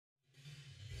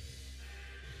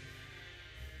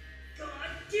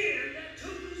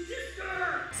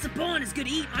Saban is gonna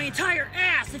eat my entire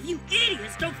ass if you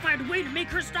idiots don't find a way to make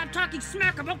her stop talking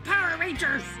smack about Power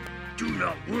Rangers! Do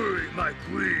not worry, my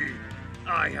queen.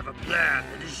 I have a plan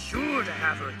that is sure to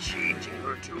have her changing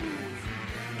her tune.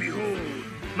 Behold,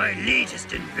 my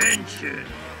latest invention.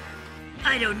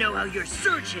 I don't know how your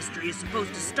search history is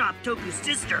supposed to stop Toku's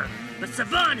sister, but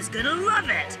Saban is gonna love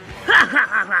it! Ha ha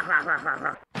ha ha ha ha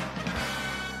ha!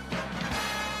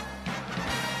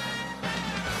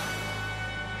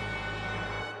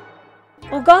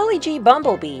 Well, golly gee,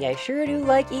 Bumblebee, I sure do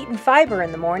like eating fiber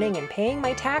in the morning and paying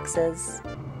my taxes.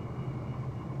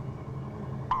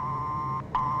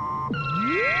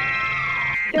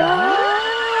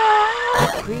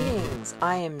 Greetings,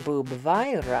 I am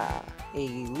Boobvira, a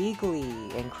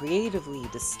legally and creatively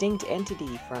distinct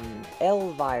entity from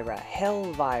Elvira,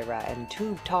 Hellvira, and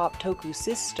Tube Top Toku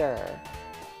Sister.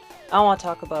 I want to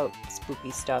talk about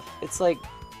spooky stuff. It's like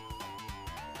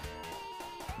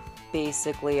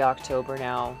basically October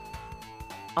now.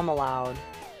 I'm allowed.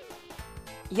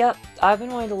 Yep, I've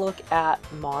been wanting to look at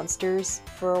monsters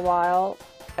for a while.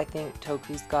 I think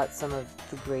Toku's got some of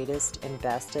the greatest and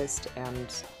bestest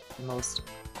and most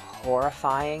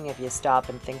horrifying, if you stop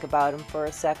and think about them for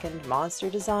a second, monster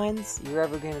designs you're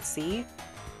ever gonna see.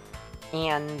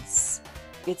 And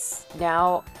it's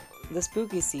now the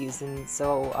spooky season,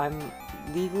 so I'm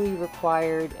legally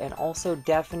required and also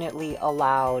definitely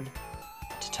allowed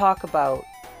to talk about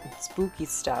spooky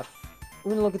stuff.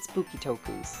 We're gonna look at spooky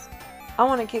Tokus. I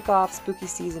want to kick off spooky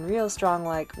season real strong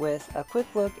like with a quick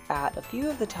look at a few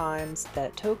of the times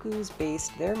that Tokus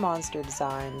based their monster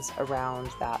designs around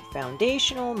that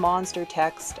foundational monster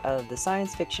text of the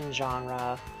science fiction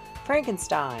genre,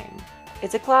 Frankenstein.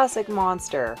 It's a classic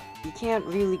monster. You can't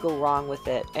really go wrong with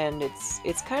it, and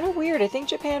it's kind of weird. I think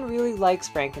Japan really likes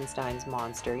Frankenstein's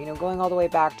monster, you know, going all the way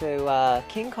back to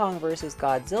King Kong vs.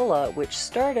 Godzilla, which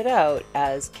started out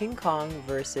as King Kong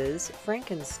vs.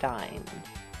 Frankenstein.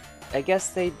 I guess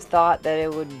they thought that it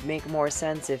would make more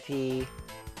sense if he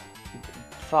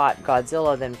fought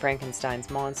Godzilla than Frankenstein's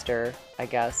monster, I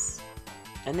guess.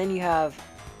 And then you have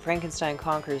Frankenstein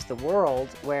Conquers the World,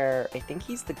 where I think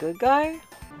he's the good guy?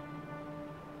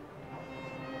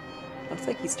 Looks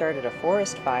like he started a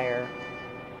forest fire.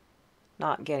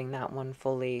 Not getting that one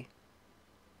fully.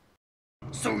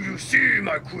 So you see,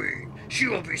 my queen, she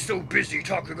will be so busy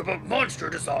talking about monster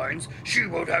designs, she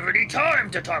won't have any time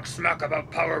to talk smack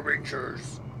about Power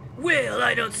Rangers. Well,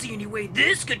 I don't see any way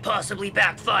this could possibly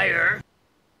backfire!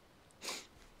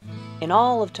 In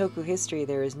all of Toku history,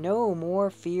 there is no more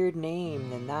feared name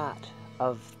than that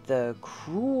of the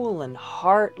cruel and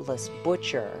heartless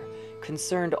butcher,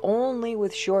 concerned only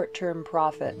with short-term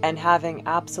profit and having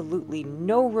absolutely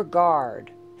no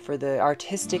regard for the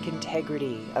artistic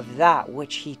integrity of that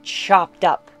which he chopped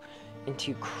up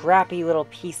into crappy little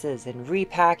pieces and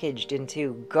repackaged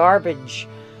into garbage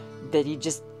that he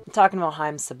just... I'm talking about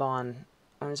Haim Saban. I'm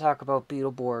going to talk about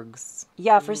Beetleborgs.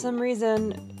 Yeah, for some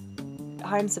reason,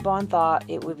 Haim Saban thought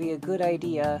it would be a good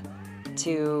idea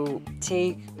to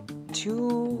take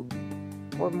two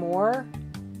or more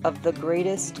of the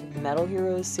greatest Metal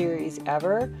Heroes series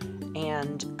ever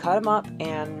and cut them up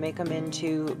and make them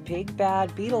into big bad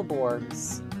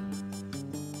Beetleborgs.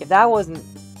 If that wasn't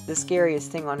the scariest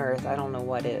thing on earth, I don't know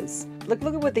what is. Look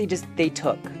at what they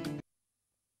took.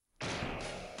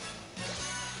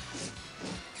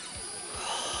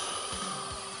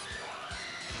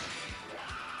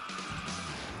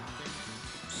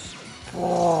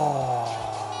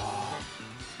 Oh,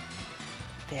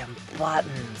 damn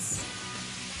buttons.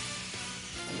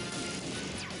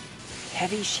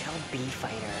 Heavy shell bee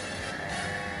fighter.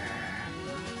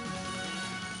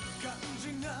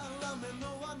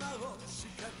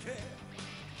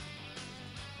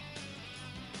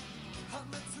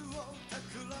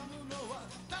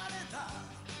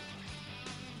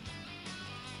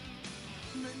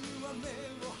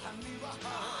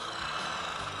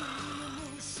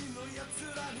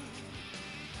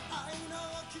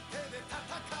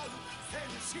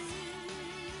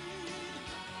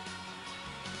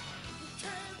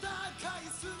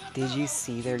 Did you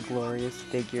see their glorious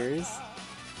figures?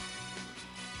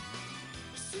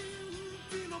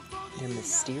 Their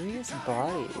mysterious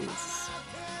bodies.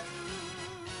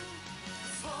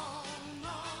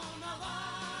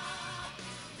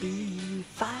 Bee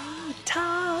fighter.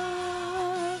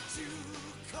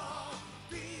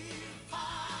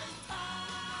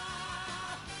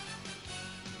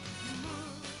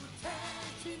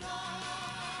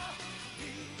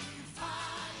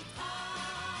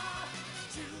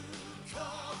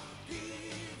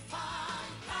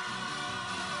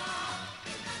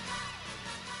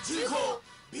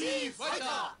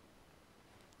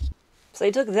 So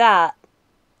they took that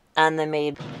and they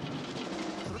made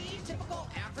Three typical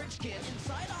average kids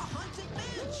inside a haunted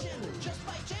mansion. Just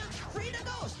by chance, freed a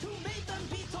ghost who made them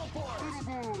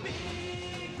Beetleborgs.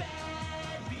 Big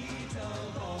bad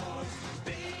Beetleborgs.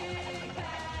 Big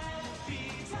bad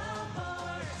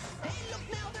Beetleborgs. Hey, look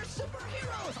now, they're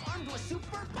superheroes armed with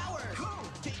superpowers.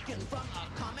 Cool. Taken from a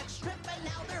comic strip and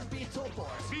now they're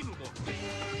Beetleborgs. Beetleborgs.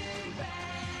 Big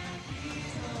bad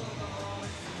Beetleborgs.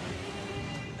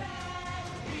 Big bad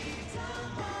Beetleborgs.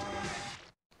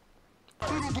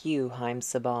 Hugh Heim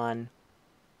Saban.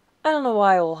 I don't know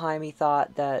why old Jaime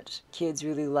thought that kids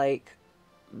really like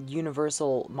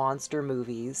Universal monster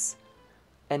movies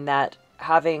and that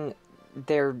having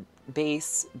their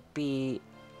base be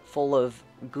full of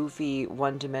goofy,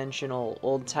 one-dimensional,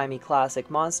 old-timey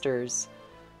classic monsters,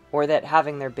 or that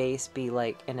having their base be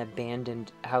like an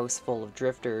abandoned house full of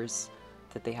drifters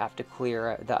that they have to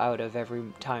clear out of every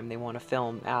time they want to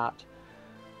film at.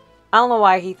 I don't know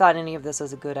why he thought any of this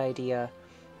was a good idea,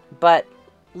 but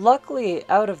luckily,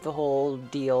 out of the whole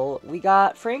deal, we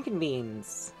got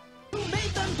Frankenbeans. Who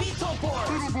made them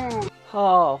Beetleborgs?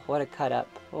 Oh, what a cut-up.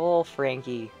 Oh,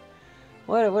 Frankie.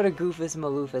 What a goofus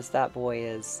maloofus that boy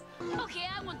is. Okay,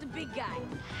 I want the big guy.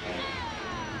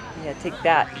 Yeah, take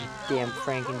that, you damn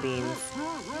Frankenbeans.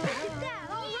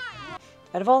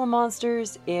 Out of all the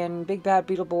monsters in Big Bad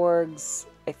Beetleborgs,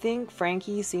 I think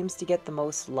Frankie seems to get the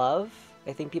most love.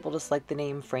 I think people just like the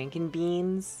name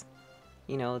Frankenbeans.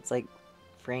 You know, it's like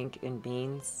Frank and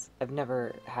beans. I've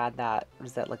never had that.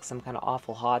 Is that like some kind of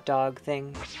awful hot dog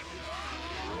thing?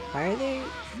 Why are they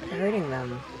hurting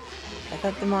them? I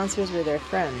thought the monsters were their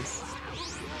friends.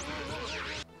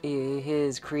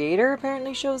 His creator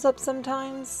apparently shows up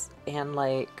sometimes and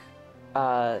like,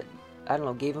 I don't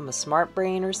know, gave him a smart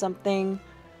brain or something.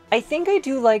 I think I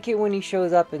do like it when he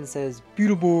shows up and says,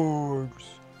 Beetleborgs.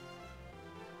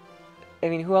 I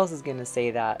mean, who else is gonna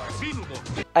say that?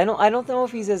 I don't know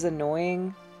if he's as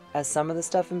annoying as some of the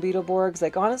stuff in Beetleborgs.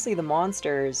 Like, honestly, the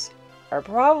monsters are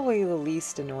probably the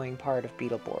least annoying part of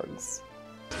Beetleborgs.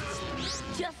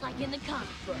 Just like in the comic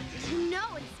book. No,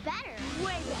 it's better.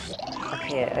 Way better.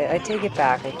 Okay, I take it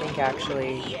back. I think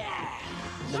actually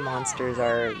the monsters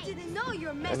are Didn't know you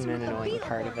were an messing with the annoying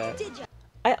part of Beetleborgs, it. did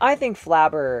ya? I think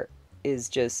Flabber is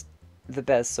just the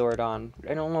best Zordon.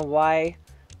 I don't know why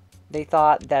they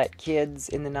thought that kids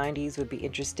in the 90s would be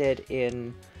interested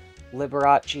in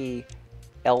Liberace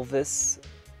Elvis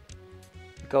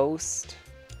Ghost,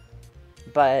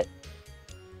 but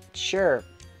sure,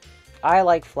 I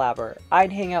like Flabber.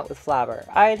 I'd hang out with Flabber.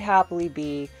 I'd happily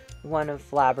be one of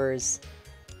Flabber's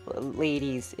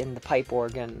ladies in the pipe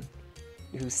organ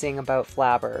who sing about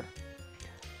Flabber.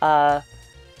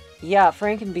 Yeah,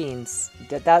 Frankenbeans.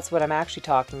 That's what I'm actually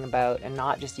talking about, and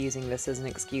not just using this as an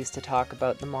excuse to talk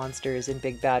about the monsters in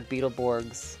Big Bad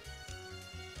Beetleborgs.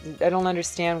 I don't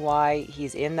understand why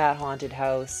he's in that haunted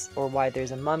house, or why there's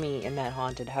a mummy in that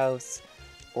haunted house,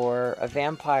 or a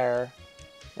vampire.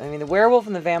 I mean, the werewolf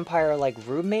and the vampire are like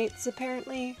roommates,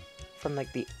 apparently, from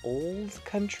like the old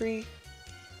country.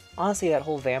 Honestly, that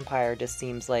whole vampire just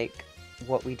seems like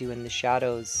What We Do in the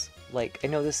Shadows. Like, I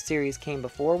know this series came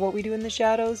before What We Do in the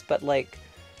Shadows, but like,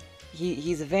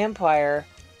 he's a vampire,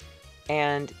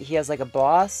 and he has like a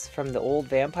boss from the old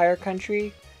vampire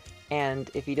country,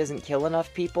 and if he doesn't kill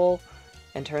enough people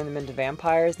and turn them into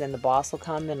vampires, then the boss will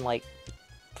come and like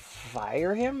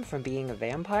fire him from being a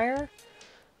vampire.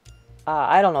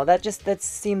 I don't know, that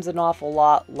seems an awful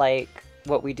lot like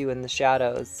What We Do in the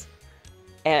Shadows.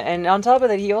 And on top of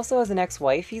that, he also has an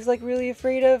ex-wife he's like really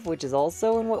afraid of, which is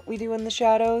also in What We Do in the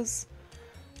Shadows.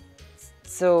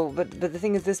 So, but the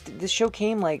thing is, this show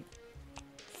came like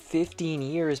 15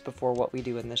 years before What We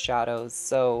Do in the Shadows.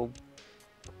 So,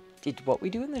 did What We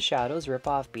Do in the Shadows rip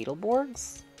off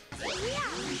Beetleborgs?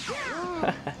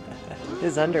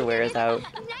 His underwear is out.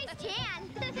 Nice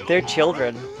tan. They're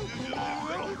children.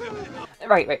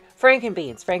 Right.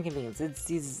 Frankenbeans.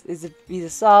 He's a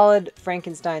solid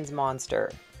Frankenstein's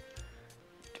monster.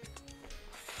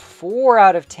 4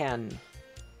 out of 10.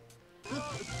 Now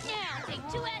take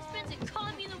 2 aspirins and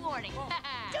call me in the morning.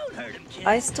 Don't hurt him, kid.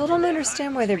 I still don't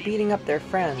understand why they're beating up their They'll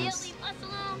friends. leave us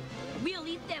alone, we'll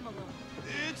leave them alone.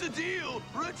 It's a deal!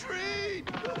 Retreat!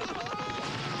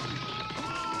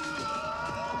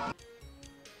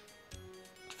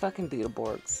 Fucking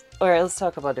Beetleborgs. Alright, let's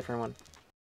talk about a different one.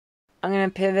 I'm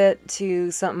gonna pivot to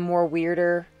something more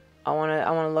weirder. I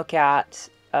wanna look at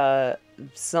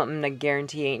something I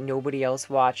guarantee ain't nobody else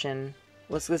watching.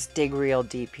 Let's dig real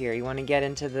deep here. You wanna get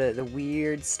into the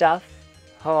weird stuff?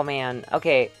 Oh man.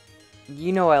 Okay.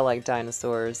 You know I like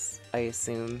dinosaurs, I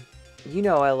assume. You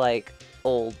know I like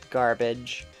old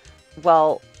garbage.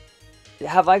 Well,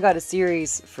 have I got a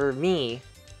series for me?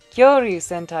 Kyoryu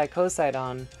Sentai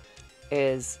Koseidon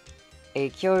is a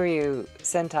Kyoryu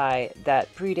Sentai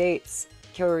that predates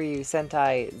Kyoryu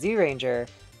Sentai Z-Ranger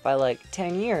by like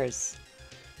 10 years.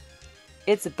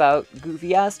 It's about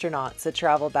goofy astronauts that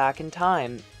travel back in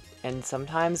time, and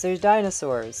sometimes there's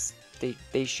dinosaurs.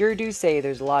 They sure do say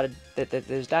there's a lot of that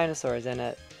there's dinosaurs in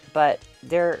it, but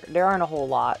there aren't a whole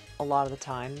lot a lot of the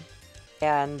time,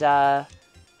 and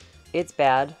it's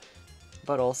bad,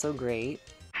 but also great.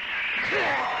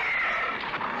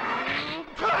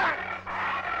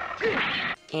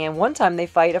 And one time they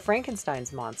fight a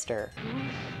Frankenstein's monster.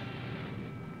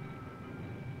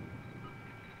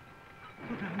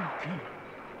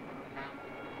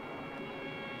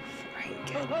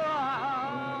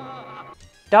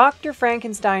 Dr.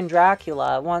 Frankenstein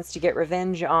Dracula wants to get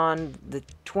revenge on the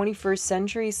 21st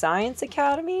Century Science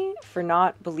Academy for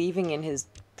not believing in his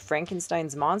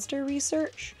Frankenstein's monster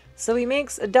research. So he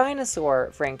makes a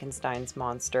dinosaur Frankenstein's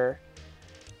monster.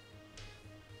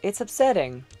 It's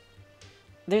upsetting.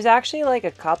 There's actually like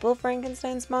a couple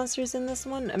Frankenstein's monsters in this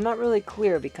one. I'm not really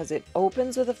clear because it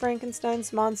opens with a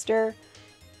Frankenstein's monster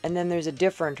and then there's a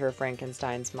differenter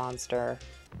Frankenstein's monster.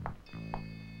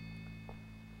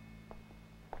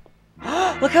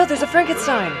 Look out, there's a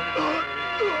Frankenstein!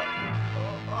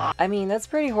 I mean, that's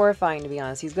pretty horrifying to be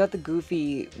honest. He's got the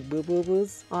goofy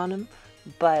boo-boo-boos on him,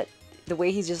 but the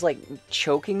way he's just like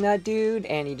choking that dude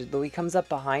and he comes up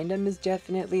behind him is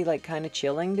definitely like kind of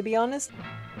chilling to be honest.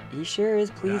 He sure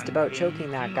is pleased about choking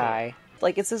that guy.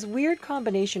 Like, it's this weird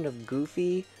combination of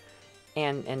goofy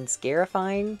and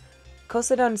scarifying.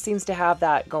 Koseidon seems to have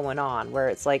that going on, where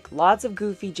it's like lots of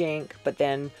goofy jank, but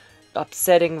then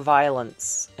upsetting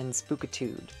violence and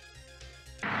spookitude.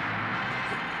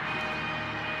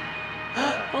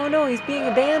 Oh no, he's being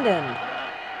abandoned!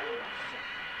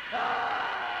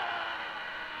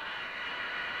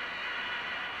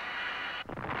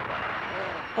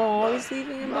 Oh, he's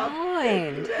leaving him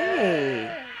behind.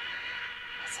 Hey!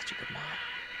 That's such a good mom.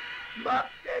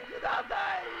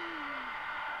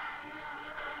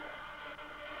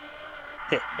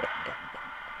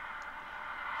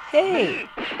 Hey!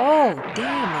 Oh,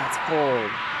 damn, that's cold.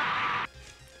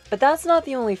 But that's not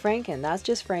the only Franken. That's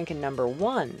just Franken number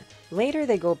 1. Later,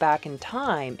 they go back in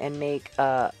time and make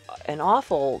an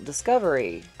awful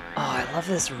discovery. Oh, I love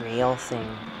this rail thing.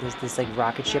 There's this like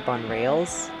rocket ship on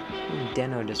rails.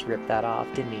 Deno just ripped that off,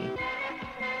 didn't he?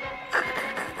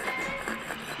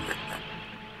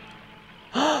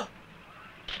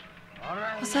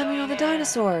 What's happening to all the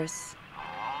dinosaurs?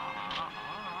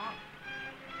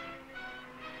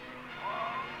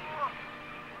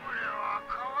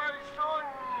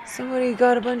 Somebody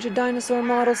got a bunch of dinosaur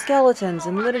model skeletons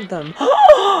and littered them.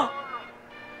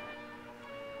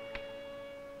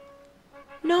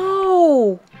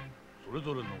 No!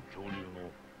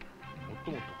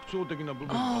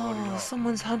 Oh,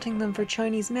 someone's hunting them for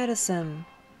Chinese medicine.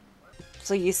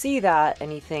 So you see that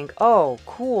and you think, oh,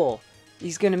 cool.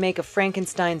 He's gonna make a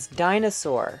Frankenstein's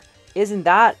dinosaur. Isn't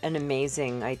that an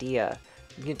amazing idea?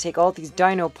 You can take all these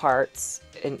dino parts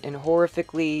and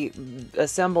horrifically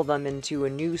assemble them into a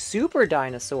new super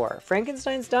dinosaur.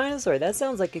 Frankenstein's dinosaur. That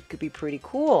sounds like it could be pretty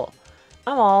cool.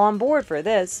 I'm all on board for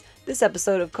this. This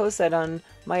episode of Koseidon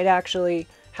might actually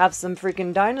have some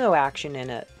freaking dino action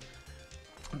in it.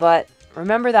 But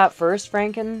remember that first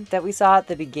Franken that we saw at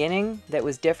the beginning that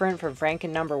was different from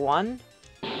Franken number 1?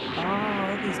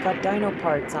 Oh, he's got dino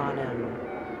parts on him.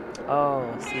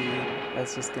 Oh, see,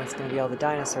 that's gonna be all the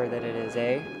dinosaur that it is,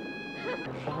 eh?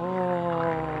 Oh.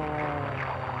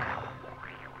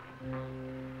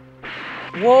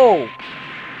 Whoa!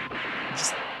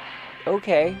 Just,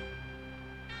 okay.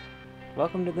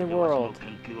 Welcome to the world.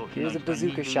 Here's a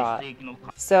bazooka shot.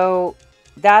 So,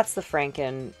 that's the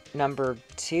Franken number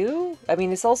 2? I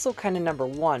mean, it's also kind of number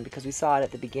 1 because we saw it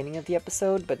at the beginning of the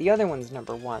episode, but the other one's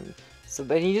number 1. So,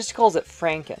 but he just calls it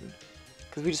Franken.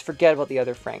 Because we just forget about the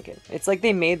other Franken. It's like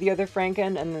they made the other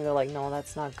Franken, and then they're like, no,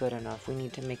 that's not good enough. We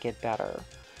need to make it better.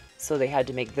 So they had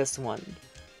to make this one.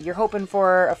 You're hoping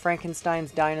for a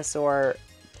Frankenstein's dinosaur,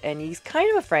 and he's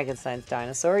kind of a Frankenstein's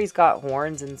dinosaur. He's got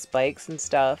horns and spikes and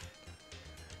stuff.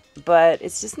 But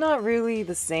it's just not really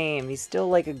the same. He's still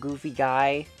like a goofy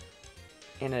guy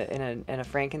in a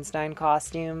Frankenstein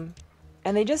costume.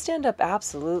 And they just end up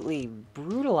absolutely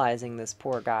brutalizing this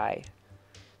poor guy.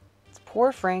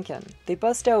 Poor Franken. They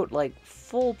bust out, like,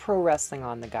 full pro wrestling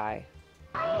on the guy.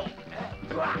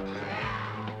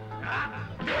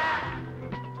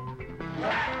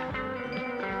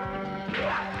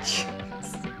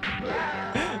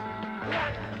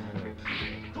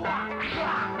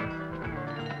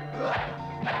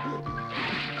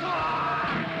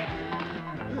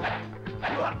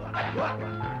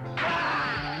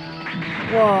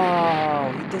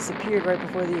 Whoa! He disappeared right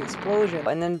before the explosion.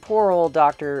 And then poor old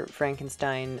Dr.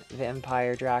 Frankenstein,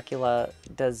 Vampire Dracula,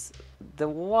 does the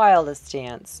wildest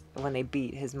dance when they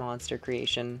beat his monster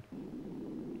creation.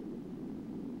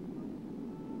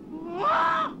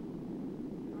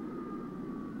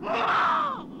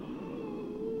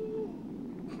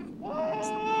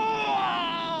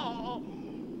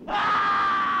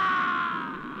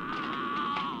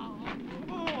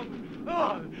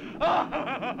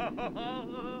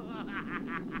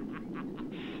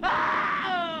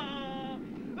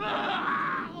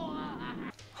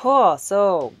 Oh,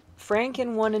 so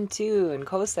Franken 1 and 2 and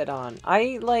Koseidon.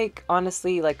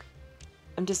 Honestly,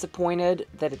 I'm disappointed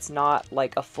that it's not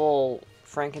like a full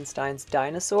Frankenstein's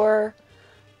dinosaur,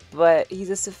 but he's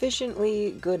a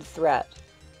sufficiently good threat,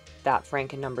 that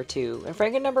Franken number 2. And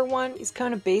Franken number 1, he's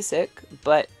kind of basic,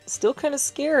 but still kind of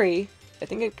scary. I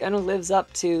think it kind of lives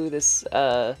up to this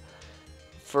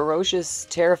ferocious,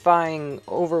 terrifying,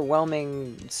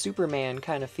 overwhelming Superman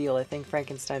kind of feel I think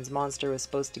Frankenstein's monster was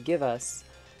supposed to give us.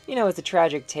 You know, it's a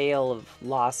tragic tale of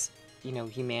lost,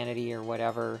 humanity or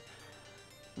whatever.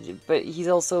 But he's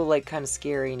also, kind of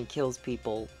scary and he kills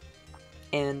people.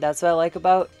 And that's what I like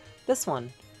about this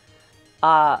one.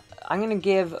 I'm gonna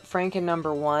give Franken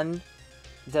number 1,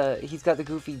 he's got the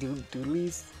goofy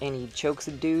doodlies and he chokes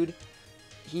a dude.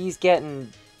 He's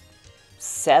getting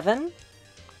 7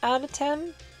 out of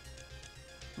 10?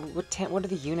 What are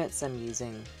the units I'm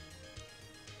using?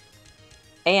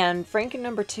 And Franken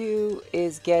number 2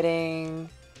 is getting...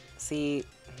 See,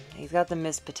 he's got the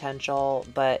missed potential,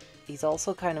 but he's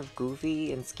also kind of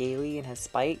goofy and scaly and has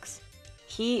spikes.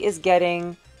 He is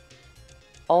getting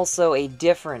also a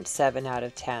different 7 out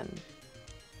of 10.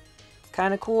 It's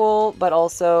kind of cool, but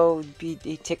also he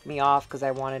ticked me off because I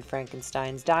wanted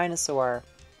Frankenstein's dinosaur.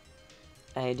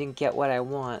 And I didn't get what I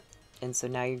want, and so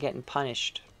now you're getting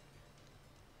punished.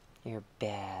 You're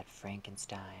bad,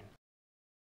 Frankenstein.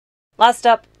 Last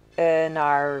up in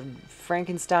our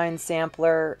Frankenstein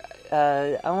sampler,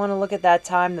 I want to look at that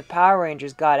time the Power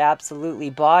Rangers got absolutely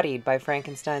bodied by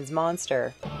Frankenstein's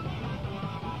monster.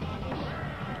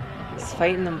 He's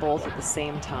fighting them both at the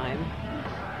same time.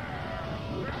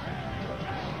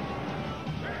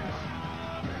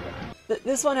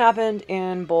 This one happened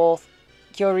in both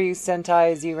Kyoryu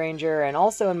Sentai Z-Ranger and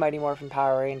also in Mighty Morphin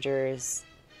Power Rangers.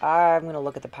 I'm gonna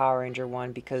look at the Power Ranger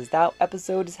one because that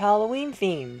episode is Halloween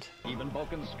themed. Even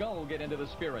Bulk and Skull get into the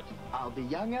spirit. I'll be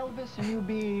young Elvis and you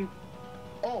be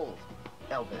old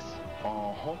Elvis.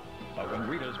 Uh-huh. But when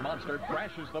Rita's monster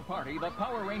crashes the party, the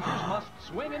Power Rangers must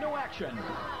swing into action.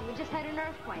 We just had an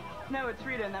earthquake. No, it's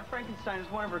Rita, and that Frankenstein is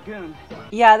one of her goons.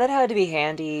 Yeah, that had to be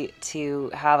handy to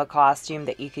have a costume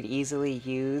that you could easily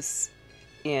use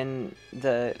in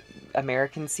the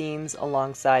American scenes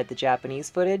alongside the Japanese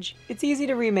footage. It's easy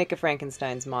to remake a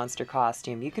Frankenstein's monster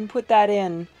costume. You can put that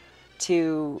in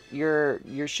to your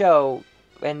show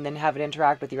and then have it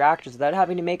interact with your actors without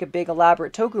having to make a big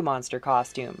elaborate Toku monster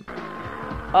costume.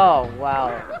 Oh,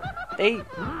 wow. They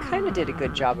kind of did a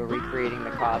good job of recreating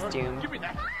the costume.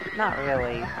 Not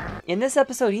really. In this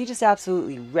episode, he just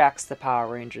absolutely wrecks the Power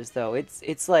Rangers, though.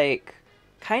 It's like,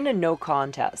 kind of no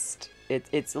contest.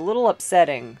 It's a little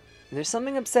upsetting. There's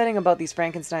something upsetting about these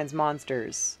Frankenstein's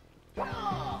monsters.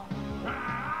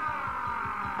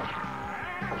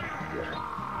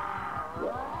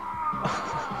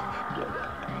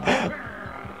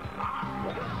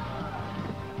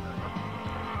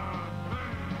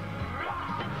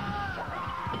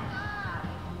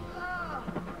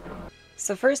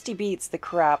 So first he beats the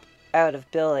crap out of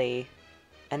Billy,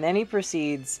 and then he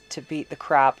proceeds to beat the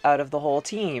crap out of the whole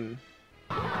team.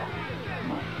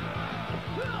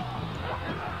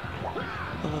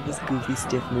 I love his goofy,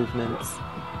 stiff movements.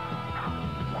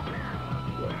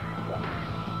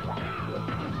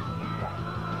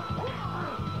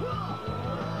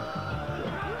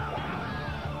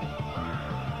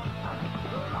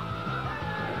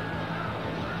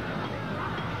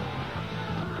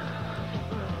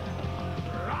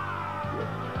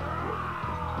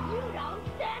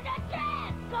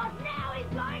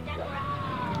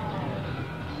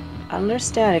 I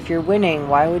understand, if you're winning,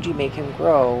 why would you make him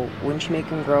grow? Wouldn't you make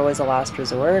him grow as a last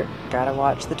resort? Gotta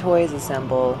watch the toys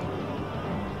assemble.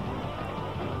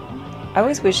 I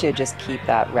always wish they'd just keep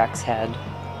that Rex head.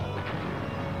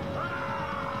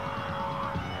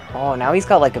 Oh, now he's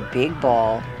got like a big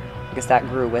ball. I guess that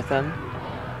grew with him.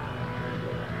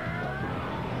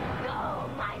 Go,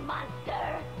 my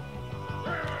monster!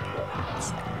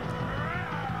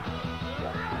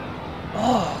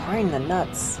 Oh, right in the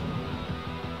nuts.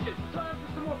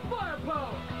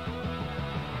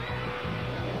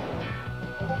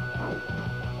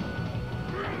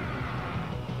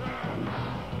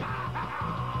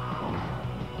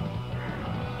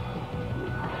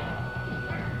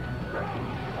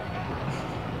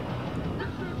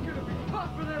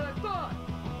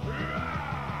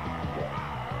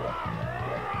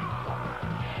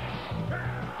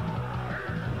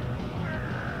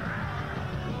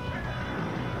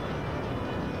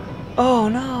 Oh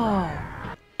no!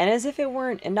 And as if it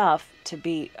weren't enough to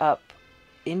beat up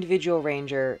individual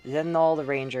Ranger, then all the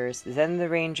Rangers, then the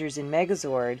Rangers in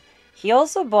Megazord, he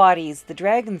also bodies the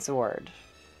Dragon Zord.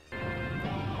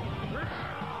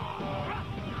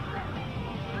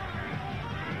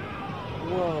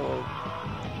 Whoa.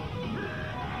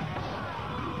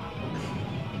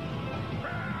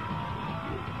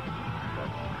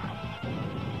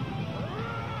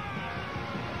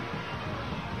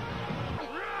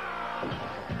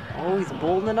 Oh, he's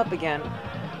bolting up again.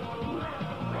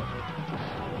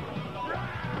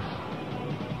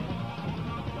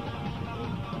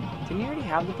 Didn't he already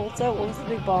have the bolts out? What was the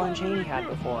big ball and chain he had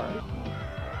before?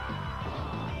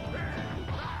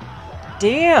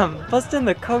 Damn! Busting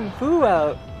the kung fu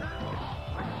out!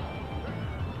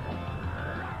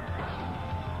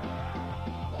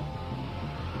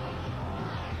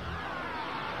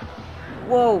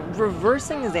 Whoa,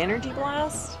 reversing his energy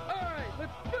blast? Alright,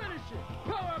 let's finish it!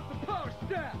 Power up the power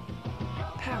step!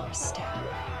 Power step.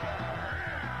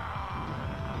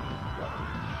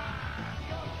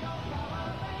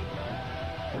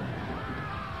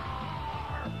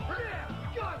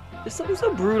 There's something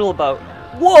so brutal about...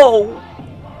 Whoa!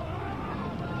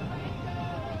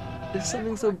 There's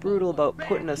something so brutal about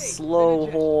putting a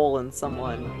slow hole in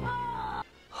someone.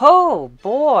 Oh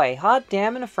boy, hot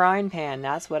damn in a frying pan.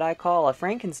 That's what I call a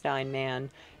Frankenstein man.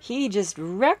 He just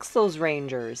wrecks those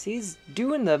Rangers. He's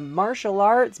doing the martial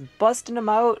arts, busting them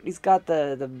out. He's got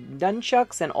the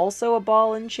nunchucks and also a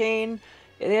ball and chain.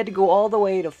 They had to go all the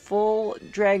way to full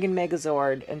Dragon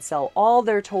Megazord and sell all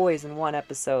their toys in one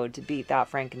episode to beat that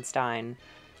Frankenstein.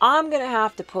 I'm gonna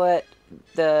have to put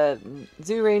the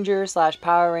Zoo Ranger /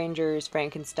 Power Rangers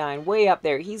Frankenstein way up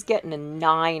there. He's getting a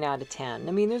 9 out of 10.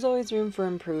 I mean, there's always room for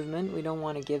improvement. We don't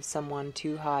want to give someone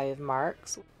too high of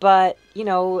marks. But, you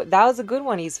know, that was a good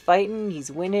one. He's fighting,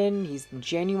 he's winning, he's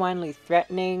genuinely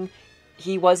threatening.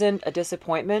 He wasn't a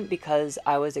disappointment because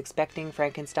I was expecting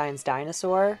Frankenstein's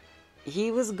dinosaur.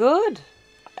 He was good.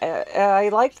 I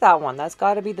liked that one. That's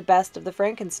got to be the best of the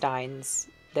Frankensteins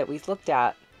that we've looked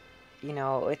at. You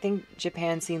know, I think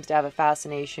Japan seems to have a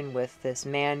fascination with this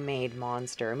man-made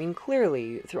monster. I mean,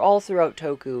 clearly, all throughout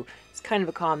Toku, it's kind of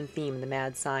a common theme, the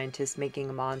mad scientist making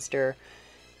a monster.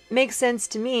 It makes sense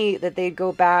to me that they'd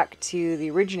go back to the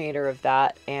originator of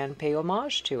that and pay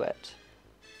homage to it.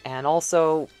 And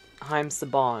also, Haim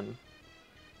Saban.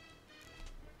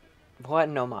 What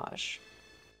an homage.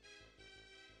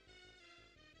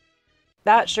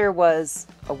 That sure was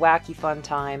a wacky fun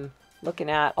time, looking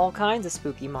at all kinds of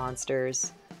spooky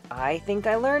monsters. I think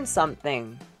I learned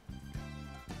something.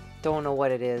 Don't know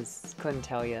what it is, couldn't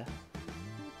tell you.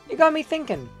 It got me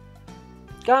thinking.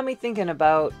 Got me thinking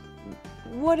about,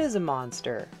 what is a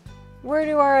monster? Where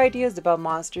do our ideas about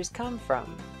monsters come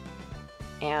from?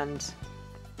 And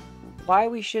why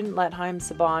we shouldn't let Haim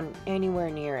Saban anywhere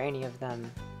near any of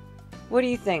them. What do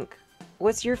you think?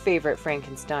 What's your favorite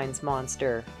Frankenstein's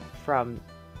monster from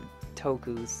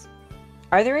Tokus?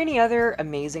 Are there any other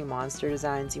amazing monster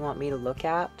designs you want me to look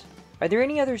at? Are there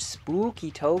any other spooky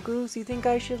Tokus you think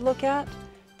I should look at?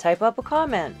 Type up a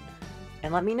comment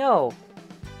and let me know.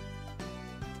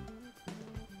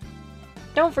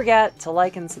 Don't forget to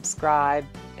like and subscribe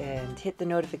and hit the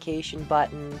notification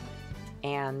button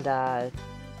and,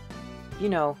 you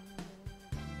know,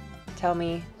 tell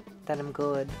me that I'm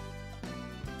good.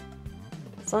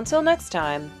 So until next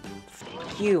time,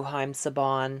 thank you, Haim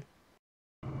Saban.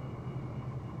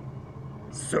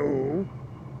 So,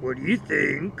 what do you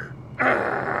think?